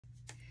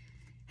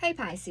Hey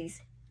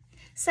Pisces.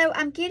 So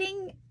I'm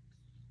getting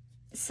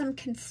some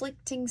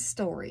conflicting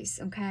stories,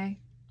 okay?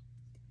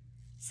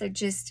 So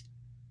just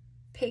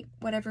pick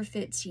whatever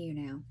fits you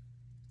now.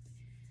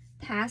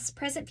 Past,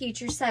 present,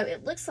 future. So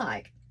it looks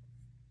like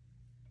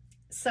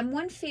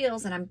someone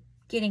feels, and I'm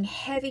getting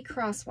heavy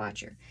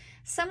cross-watcher,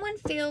 someone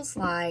feels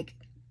like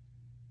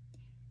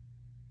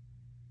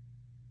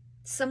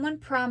someone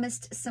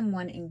promised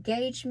someone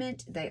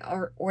engagement,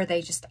 or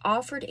they just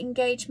offered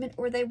engagement,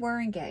 or they were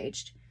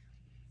engaged.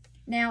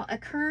 Now, a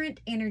current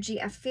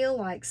energy, I feel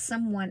like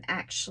someone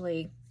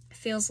actually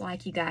feels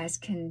like you guys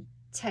can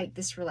take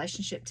this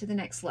relationship to the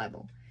next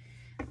level.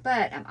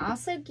 But I'm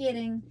also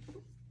getting,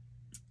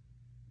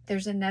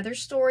 there's another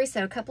story,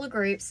 so a couple of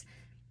groups.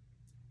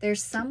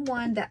 There's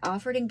someone that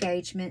offered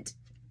engagement,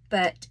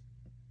 but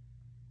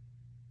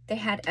they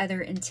had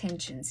other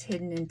intentions,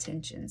 hidden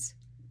intentions.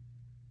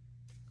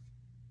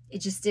 It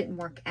just didn't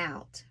work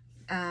out.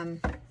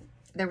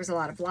 There was a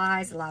lot of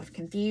lies, a lot of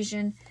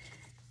confusion.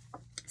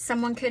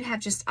 Someone could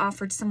have just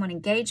offered someone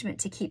engagement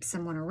to keep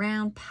someone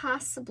around,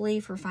 possibly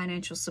for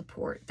financial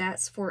support.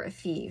 That's for a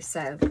few.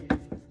 So,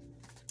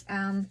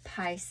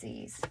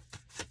 Pisces.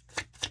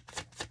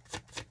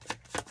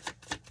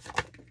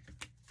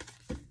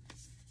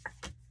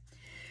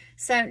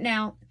 So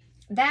now,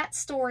 that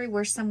story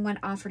where someone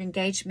offered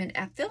engagement,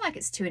 I feel like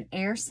it's to an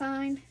air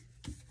sign.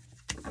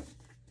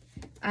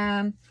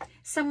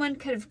 Someone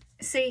could have,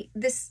 see,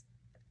 this,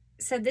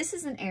 so this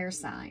is an air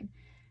sign.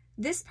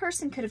 This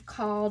person could have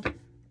called,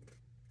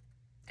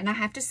 and I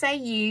have to say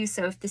you,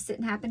 so if this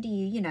didn't happen to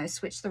you, you know,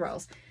 switch the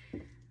roles.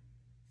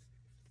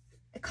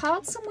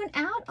 Called someone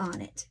out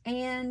on it,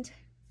 and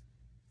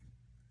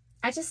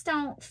I just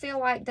don't feel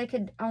like they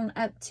could own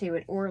up to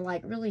it or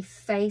like really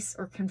face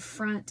or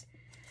confront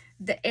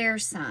the air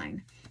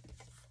sign.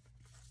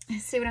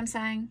 See what I'm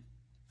saying?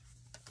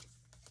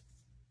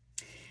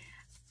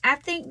 I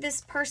think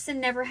this person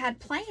never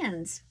had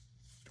plans,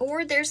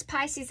 or there's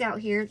Pisces out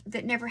here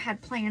that never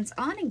had plans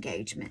on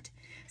engagement.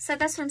 So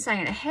that's what I'm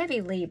saying, a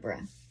heavy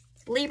Libra,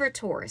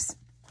 Taurus.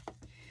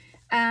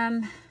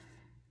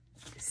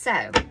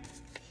 So,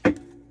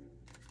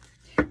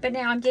 but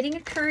now I'm getting a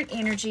current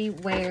energy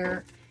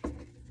where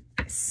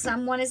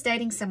someone is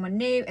dating someone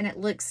new, and it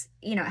looks,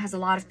 you know, it has a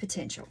lot of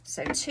potential.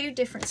 So two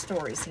different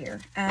stories here.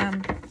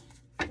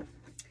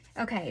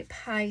 Okay,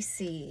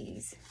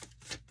 Pisces.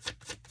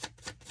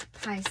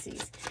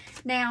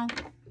 Now,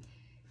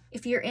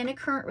 if you're in a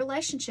current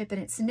relationship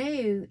and it's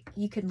new,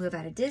 you can live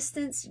at a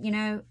distance. You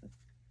know,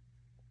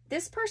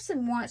 this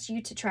person wants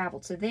you to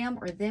travel to them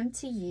or them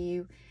to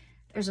you.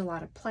 There's a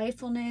lot of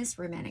playfulness,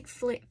 romantic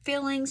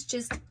feelings,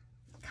 just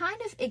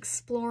kind of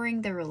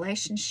exploring the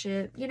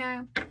relationship. You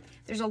know,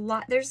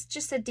 there's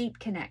just a deep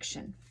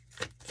connection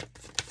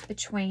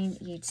between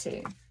you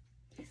two.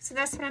 So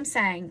that's what I'm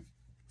saying.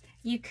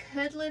 You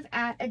could live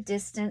at a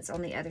distance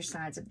on the other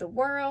sides of the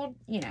world,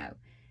 you know,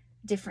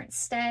 different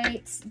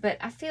states, but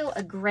I feel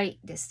a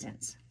great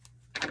distance.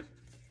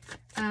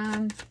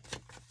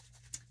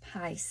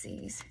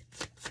 Pisces.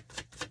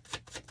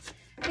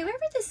 Whoever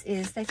this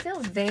is, they feel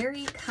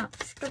very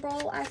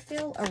comfortable, I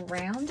feel,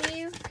 around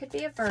you. Could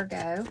be a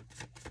Virgo.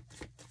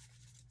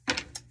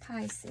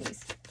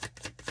 Pisces.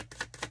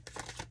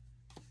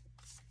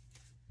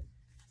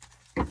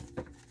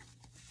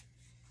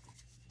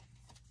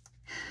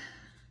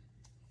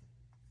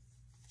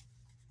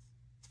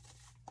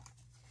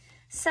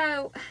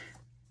 So,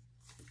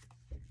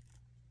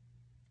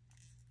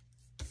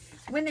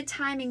 when the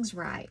timing's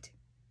right.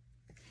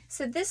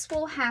 So this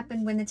will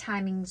happen when the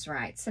timing's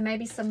right. So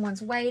maybe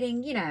someone's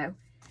waiting, you know,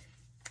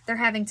 they're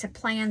having to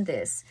plan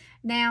this.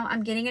 Now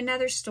I'm getting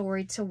another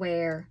story to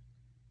where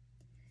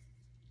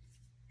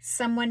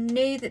someone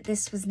knew that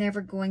this was never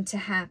going to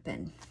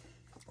happen,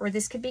 or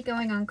this could be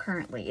going on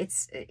currently.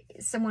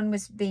 Someone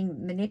was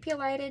being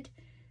manipulated.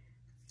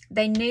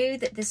 They knew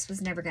that this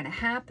was never going to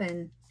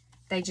happen.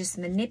 They just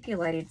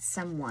manipulated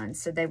someone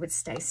so they would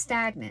stay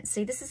stagnant.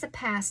 See, this is a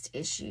past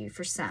issue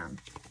for some.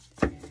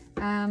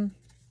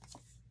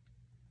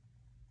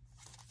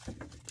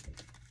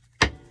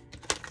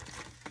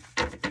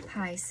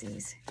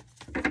 Pisces.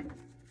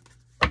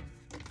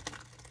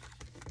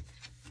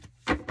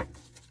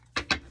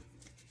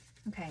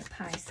 Okay,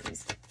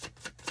 Pisces.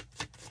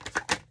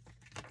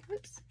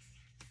 Oops.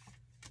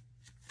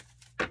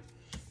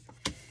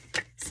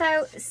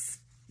 So,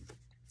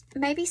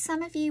 maybe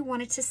some of you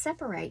wanted to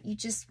separate. You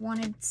just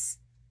wanted,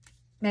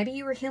 maybe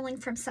you were healing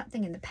from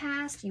something in the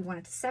past. You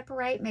wanted to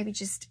separate, maybe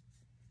just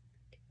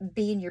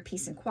be in your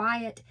peace and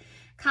quiet.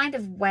 Kind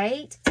of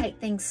wait, take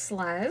things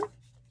slow.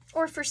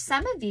 Or for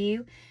some of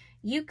you,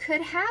 you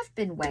could have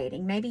been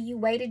waiting. Maybe you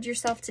waited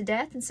yourself to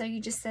death, and so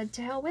you just said,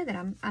 to hell with it,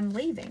 I'm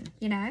leaving,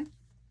 you know.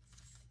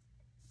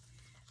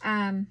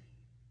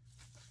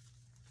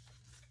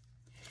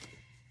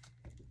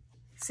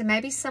 So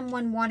maybe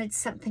someone wanted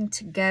something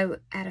to go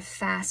at a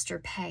faster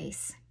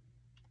pace.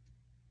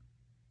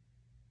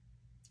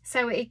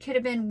 So it could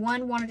have been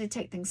one wanted to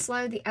take things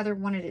slow, the other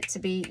wanted it to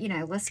be, you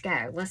know, let's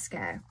go, let's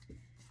go.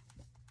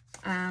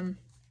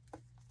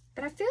 But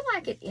But I feel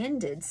like it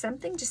ended.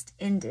 Something just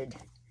ended.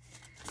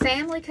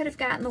 Family could have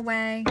gotten in the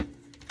way.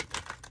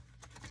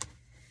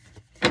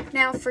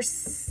 Now, let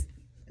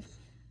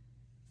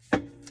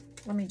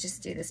me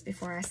just do this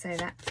before I say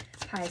that.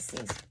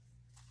 Pisces.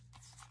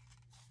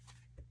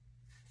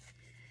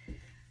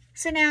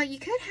 So now you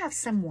could have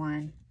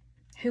someone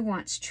who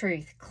wants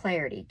truth,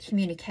 clarity,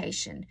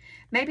 communication.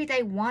 Maybe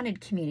they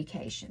wanted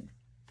communication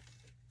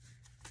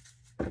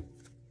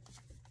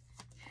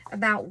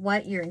about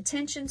what your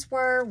intentions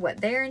were, what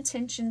their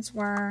intentions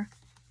were.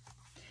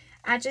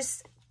 So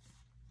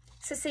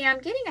see, I'm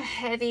getting a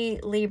heavy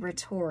Libra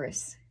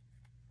Taurus.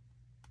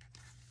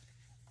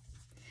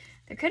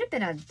 There could have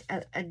been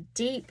a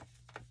deep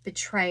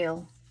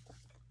betrayal.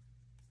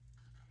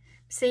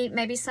 See,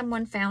 maybe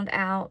someone found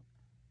out.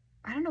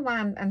 I don't know why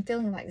I'm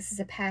feeling like this is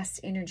a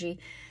past energy.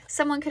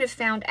 Someone could have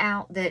found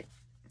out that,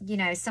 you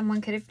know,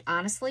 someone could have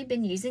honestly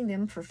been using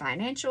them for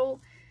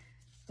financial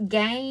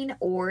gain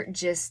or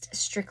just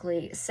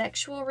strictly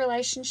sexual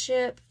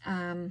relationship.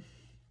 Just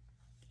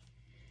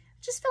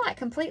feel like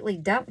completely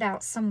dumped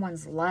out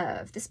someone's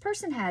love. This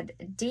person had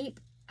deep,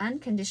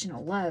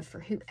 unconditional love for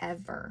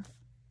whoever.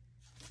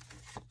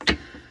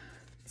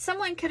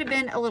 Someone could have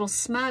been a little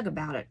smug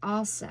about it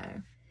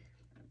also.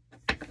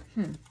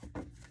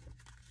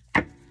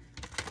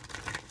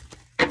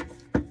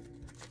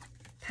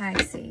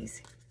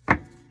 Pisces.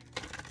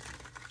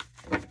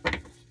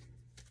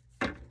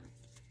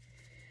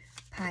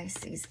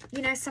 Pisces.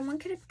 You know, someone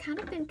could have kind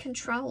of been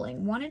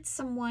controlling. Wanted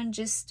someone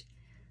just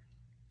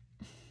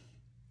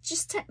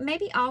to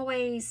maybe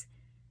always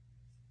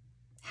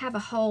have a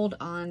hold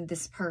on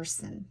this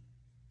person.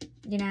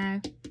 You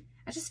know?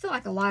 I just feel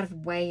like a lot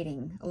of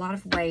waiting. A lot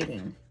of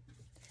waiting.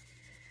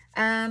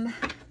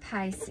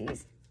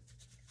 Pisces.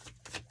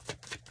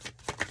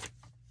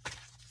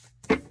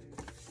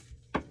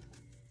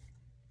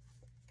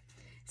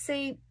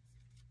 See,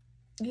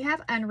 you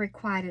have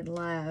unrequited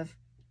love.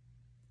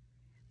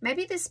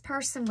 Maybe this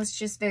person was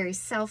just very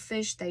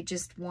selfish. They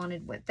just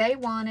wanted what they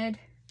wanted.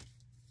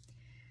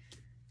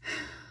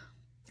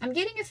 I'm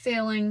getting a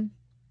feeling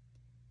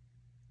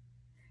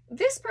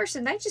this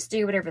person, they just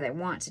do whatever they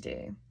want to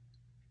do.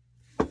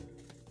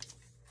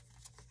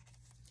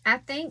 I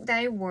think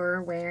they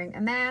were wearing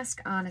a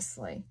mask,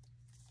 honestly.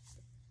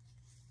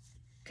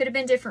 Could have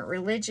been different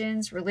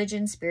religions,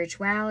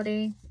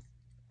 spirituality.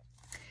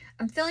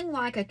 I'm feeling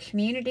like a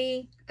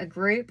community, a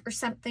group or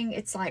something.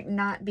 It's like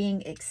not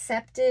being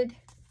accepted.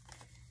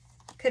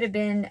 Could have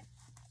been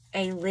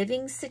a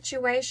living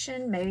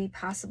situation, maybe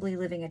possibly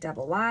living a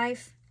double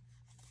life.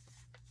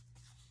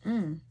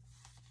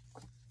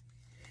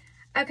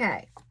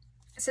 Okay,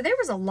 so there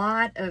was a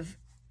lot of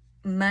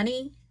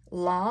money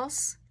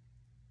loss.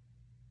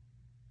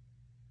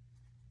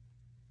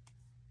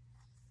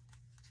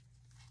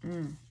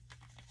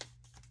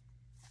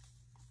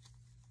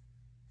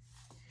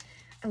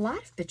 A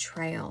lot of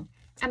betrayal.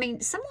 I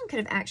mean, someone could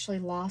have actually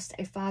lost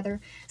a father.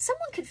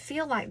 Someone could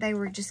feel like they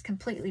were just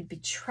completely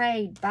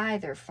betrayed by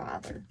their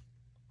father.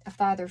 A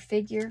father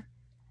figure.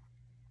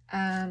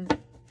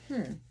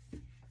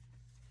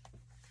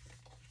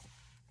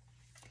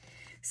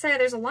 So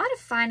there's a lot of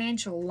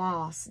financial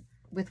loss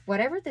with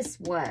whatever this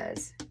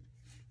was.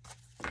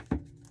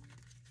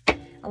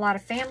 A lot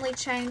of family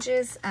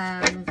changes.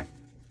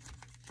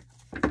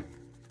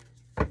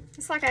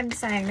 It's like I'm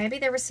saying, maybe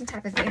there was some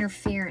type of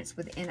interference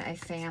within a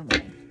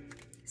family.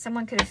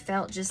 Someone could have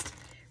felt just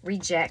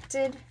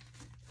rejected.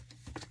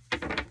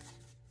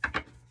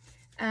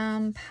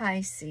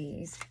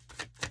 Pisces.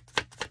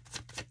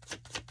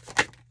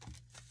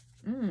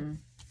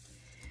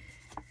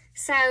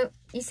 So,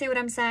 you see what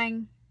I'm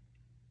saying?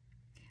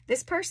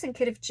 This person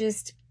could have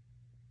just,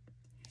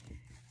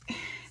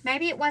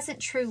 maybe it wasn't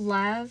true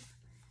love.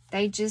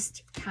 They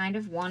just kind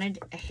of wanted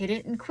to hit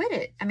it and quit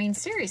it. I mean,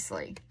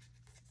 seriously.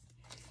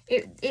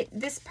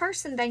 This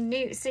person, they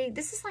knew, see,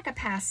 this is like a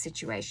past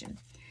situation.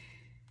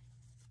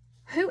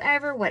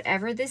 Whoever,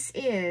 whatever this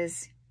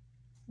is,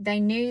 they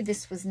knew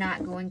this was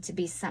not going to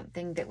be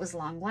something that was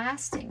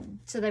long-lasting.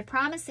 So they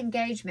promise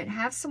engagement,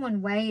 have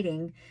someone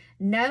waiting,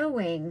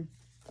 knowing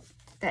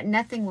that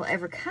nothing will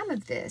ever come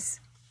of this.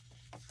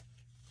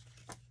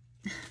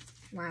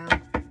 Wow.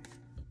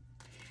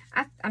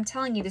 I'm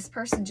telling you, this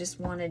person just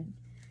wanted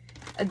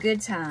a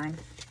good time.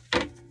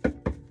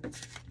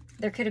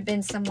 There could have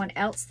been someone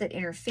else that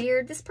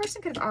interfered. This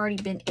person could have already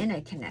been in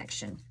a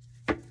connection.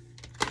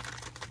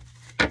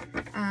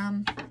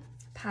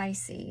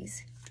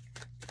 Pisces.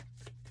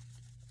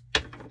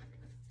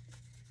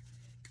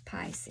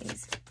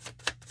 Pisces.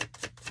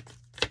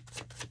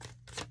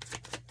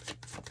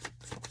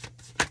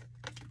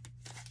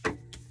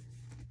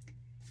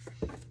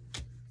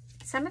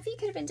 Some of you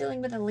could have been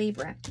dealing with a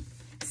Libra.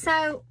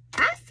 So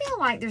I feel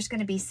like there's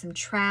going to be some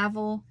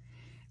travel.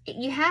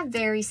 You have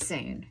very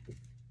soon.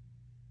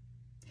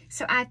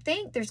 So I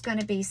think there's going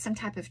to be some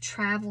type of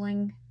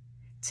traveling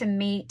to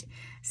meet.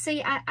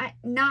 See,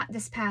 not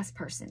this past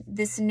person,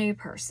 this new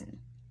person.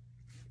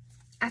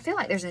 I feel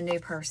like there's a new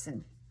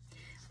person.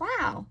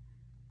 Wow.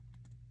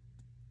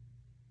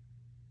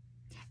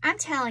 I'm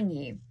telling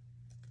you,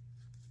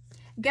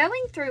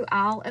 going through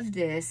all of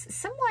this,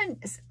 someone,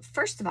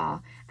 first of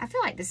all, I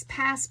feel like this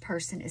past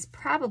person is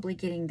probably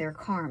getting their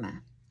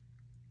karma.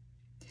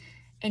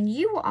 And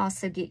you will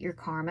also get your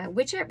karma,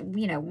 whichever,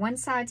 you know, one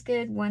side's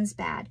good, one's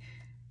bad.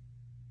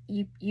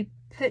 You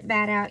put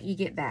bad out, you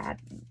get bad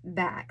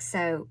back.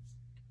 So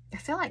I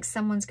feel like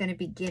someone's going to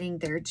be getting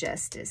their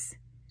justice.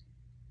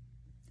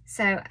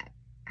 So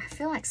I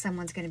feel like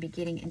someone's going to be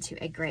getting into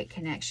a great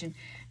connection.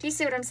 Do you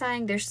see what I'm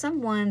saying? There's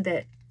someone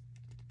that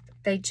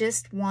they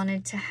just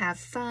wanted to have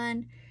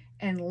fun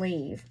and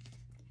leave.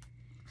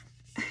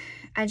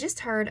 I just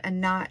heard a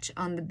notch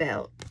on the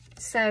belt.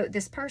 So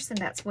this person,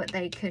 that's what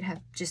they could have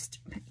just,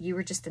 you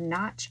were just a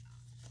notch,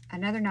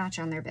 another notch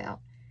on their belt,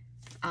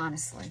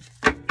 honestly.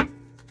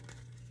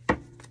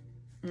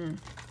 Could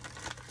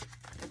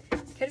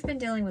have been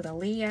dealing with a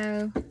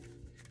Leo.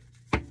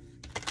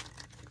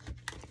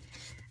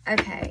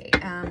 Okay,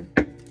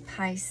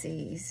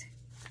 Pisces.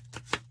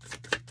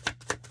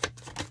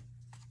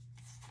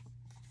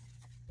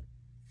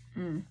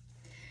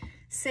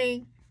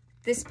 See,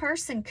 this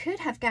person could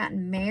have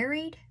gotten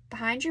married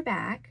behind your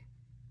back,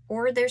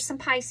 or there's some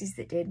Pisces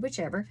that did,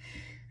 whichever.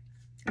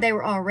 They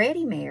were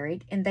already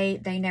married, and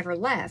they never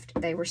left.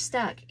 They were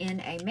stuck in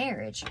a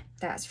marriage.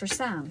 That's for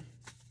some.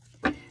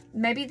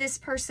 Maybe this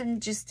person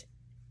just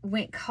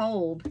went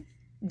cold,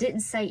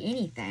 didn't say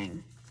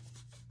anything.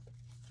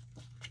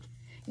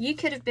 You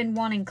could have been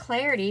wanting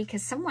clarity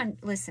because someone,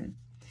 listen,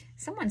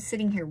 someone's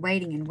sitting here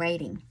waiting and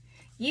waiting.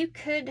 You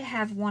could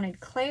have wanted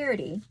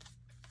clarity,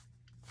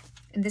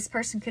 and this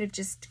person could have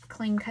just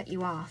clean cut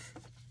you off,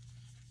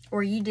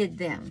 or you did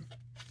them.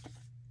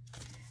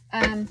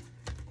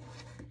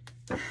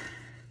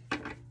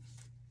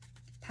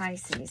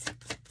 Pisces.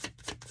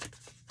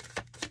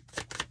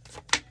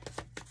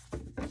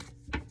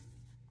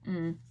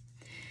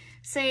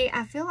 See,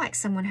 I feel like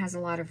someone has a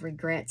lot of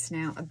regrets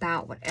now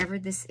about whatever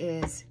this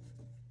is.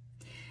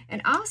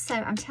 And also,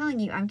 I'm telling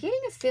you, I'm getting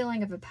a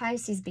feeling of a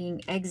Pisces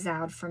being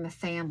exiled from a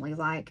family,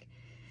 like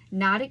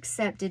not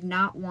accepted,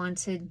 not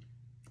wanted,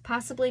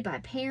 possibly by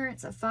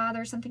parents, a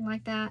father, something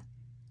like that.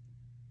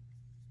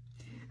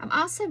 I'm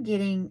also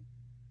getting,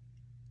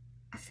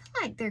 I feel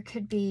like there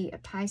could be a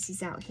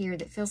Pisces out here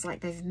that feels like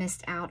they've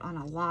missed out on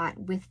a lot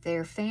with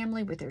their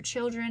family, with their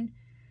children.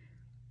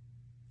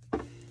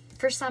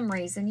 For some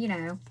reason, you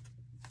know.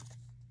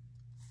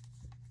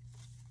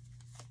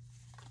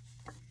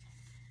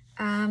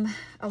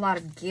 A lot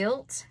of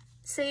guilt.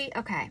 See,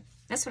 okay,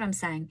 that's what I'm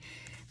saying.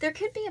 There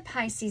could be a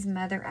Pisces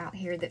mother out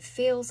here that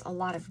feels a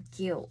lot of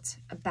guilt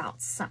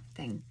about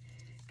something.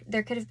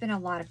 There could have been a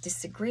lot of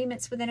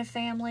disagreements within a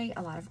family,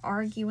 a lot of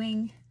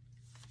arguing.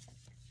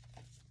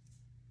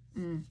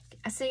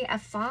 I see a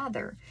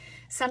father,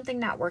 something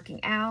not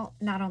working out,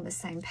 not on the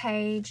same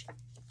page.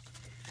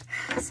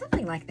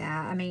 Something like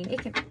that. I mean,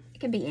 it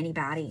can be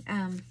anybody.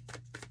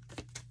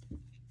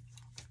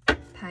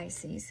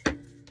 Pisces.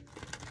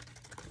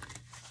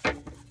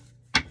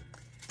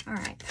 All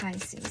right,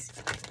 Pisces.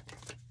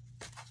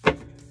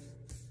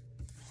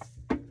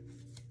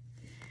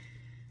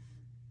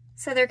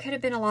 So there could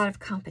have been a lot of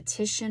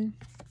competition.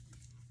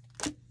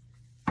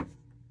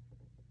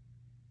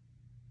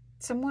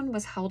 Someone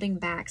was holding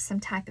back some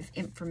type of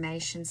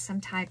information,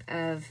 some type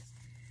of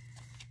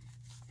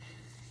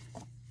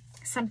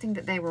something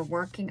that they were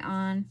working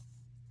on.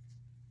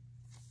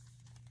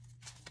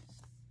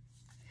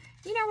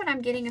 You know what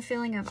I'm getting a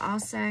feeling of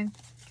also?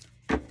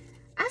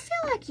 I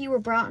feel like you were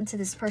brought into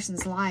this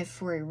person's life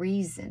for a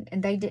reason,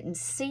 and they didn't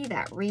see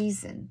that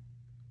reason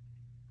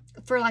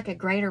for like a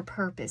greater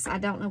purpose. I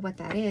don't know what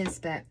that is,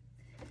 but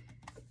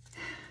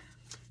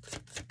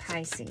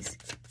Pisces.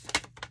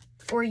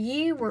 Or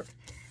you were,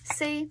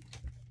 see,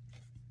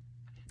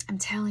 I'm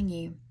telling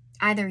you,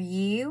 either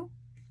you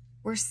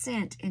were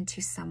sent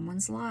into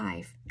someone's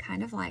life,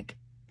 kind of like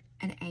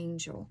an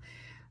angel,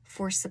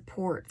 for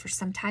support, for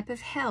some type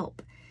of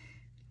help.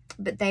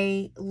 But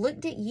they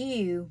looked at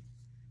you,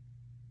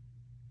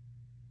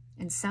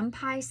 and some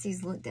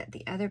Pisces looked at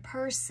the other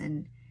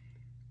person.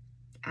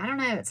 I don't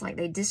know, it's like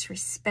they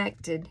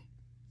disrespected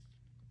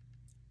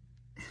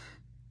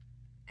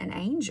an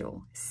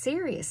angel.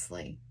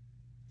 Seriously.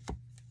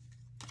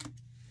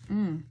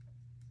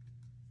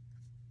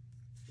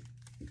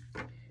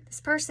 This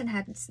person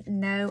had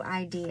no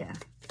idea.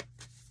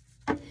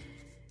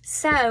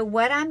 So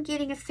what I'm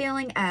getting a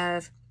feeling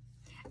of,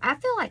 I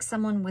feel like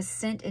someone was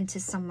sent into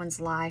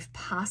someone's life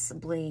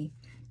possibly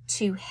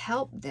to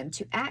help them,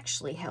 to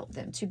actually help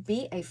them, to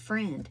be a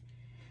friend,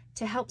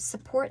 to help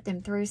support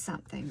them through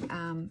something.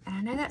 And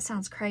I know that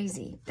sounds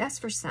crazy. That's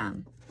for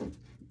some.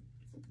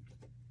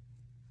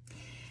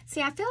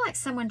 See, I feel like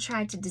someone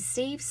tried to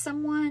deceive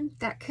someone.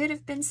 That could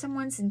have been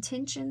someone's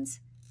intentions.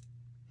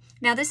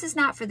 Now, this is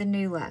not for the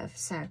new love.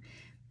 So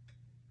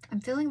I'm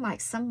feeling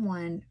like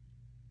someone,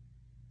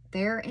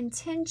 their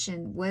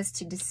intention was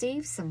to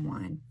deceive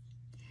someone.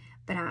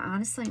 But I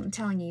honestly am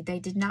telling you, they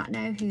did not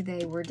know who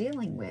they were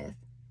dealing with.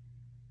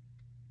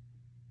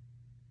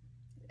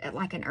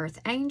 Like an earth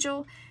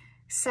angel.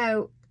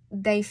 So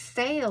they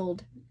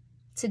failed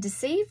to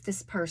deceive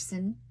this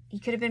person You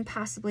could have been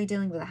possibly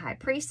dealing with a high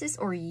priestess,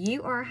 or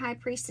you are a high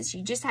priestess.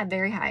 You just have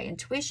very high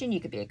intuition.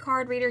 You could be a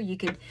card reader. You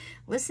could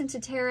listen to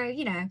tarot,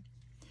 you know.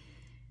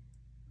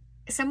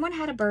 Someone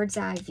had a bird's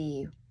eye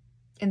view,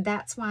 and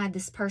that's why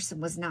this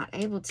person was not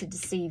able to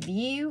deceive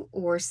you,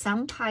 or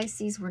some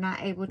Pisces were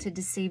not able to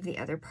deceive the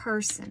other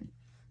person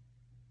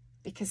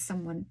because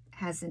someone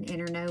has an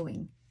inner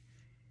knowing.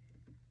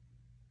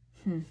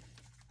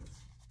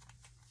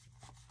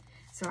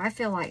 So I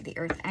feel like the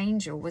Earth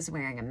Angel was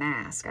wearing a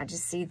mask. I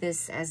just see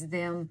this as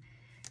them.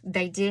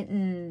 They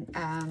didn't,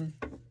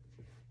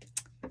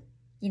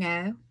 you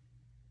know,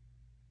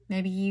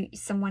 maybe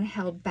someone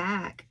held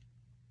back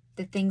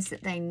the things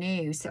that they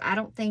knew. So I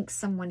don't think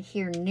someone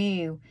here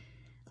knew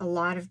a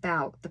lot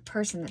about the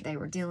person that they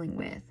were dealing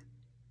with.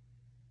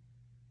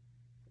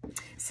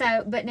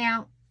 So, but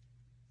now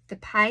the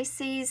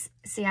Pisces,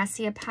 see, I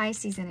see a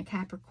Pisces and a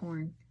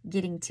Capricorn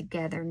getting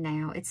together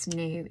now. It's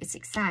new. It's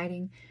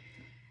exciting.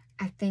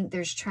 I think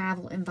there's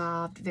travel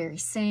involved very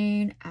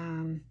soon.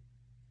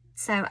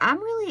 So I'm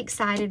really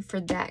excited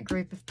for that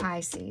group of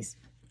Pisces.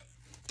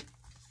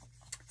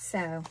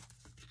 So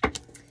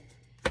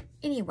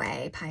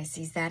anyway,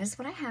 Pisces, that is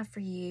what I have for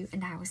you,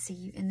 and I will see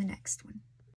you in the next one.